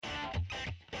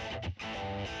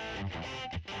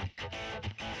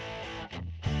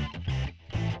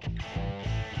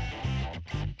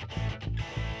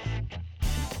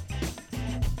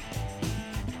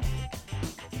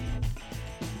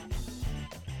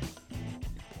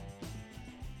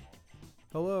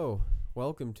Hello,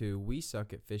 welcome to We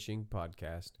Suck at Fishing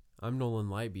podcast. I'm Nolan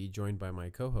Leiby, joined by my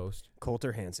co-host,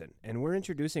 Coulter Hansen, and we're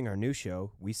introducing our new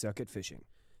show, We Suck at Fishing.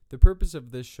 The purpose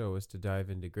of this show is to dive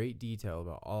into great detail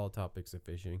about all topics of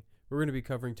fishing. We're going to be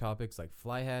covering topics like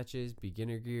fly hatches,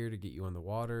 beginner gear to get you on the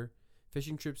water,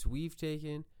 fishing trips we've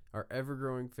taken, our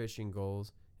ever-growing fishing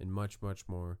goals, and much, much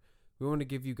more. We want to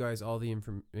give you guys all the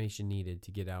information needed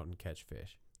to get out and catch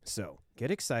fish. So,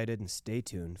 get excited and stay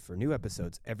tuned for new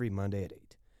episodes every Monday at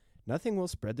 8. Nothing will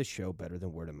spread the show better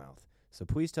than word of mouth, so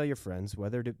please tell your friends,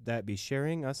 whether that be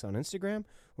sharing us on Instagram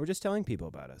or just telling people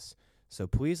about us. So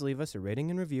please leave us a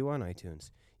rating and review on iTunes.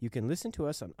 You can listen to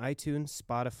us on iTunes,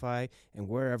 Spotify, and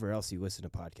wherever else you listen to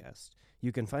podcasts.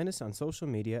 You can find us on social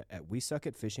media at We Suck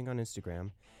at Fishing on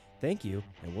Instagram. Thank you,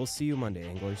 and we'll see you Monday,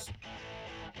 anglers.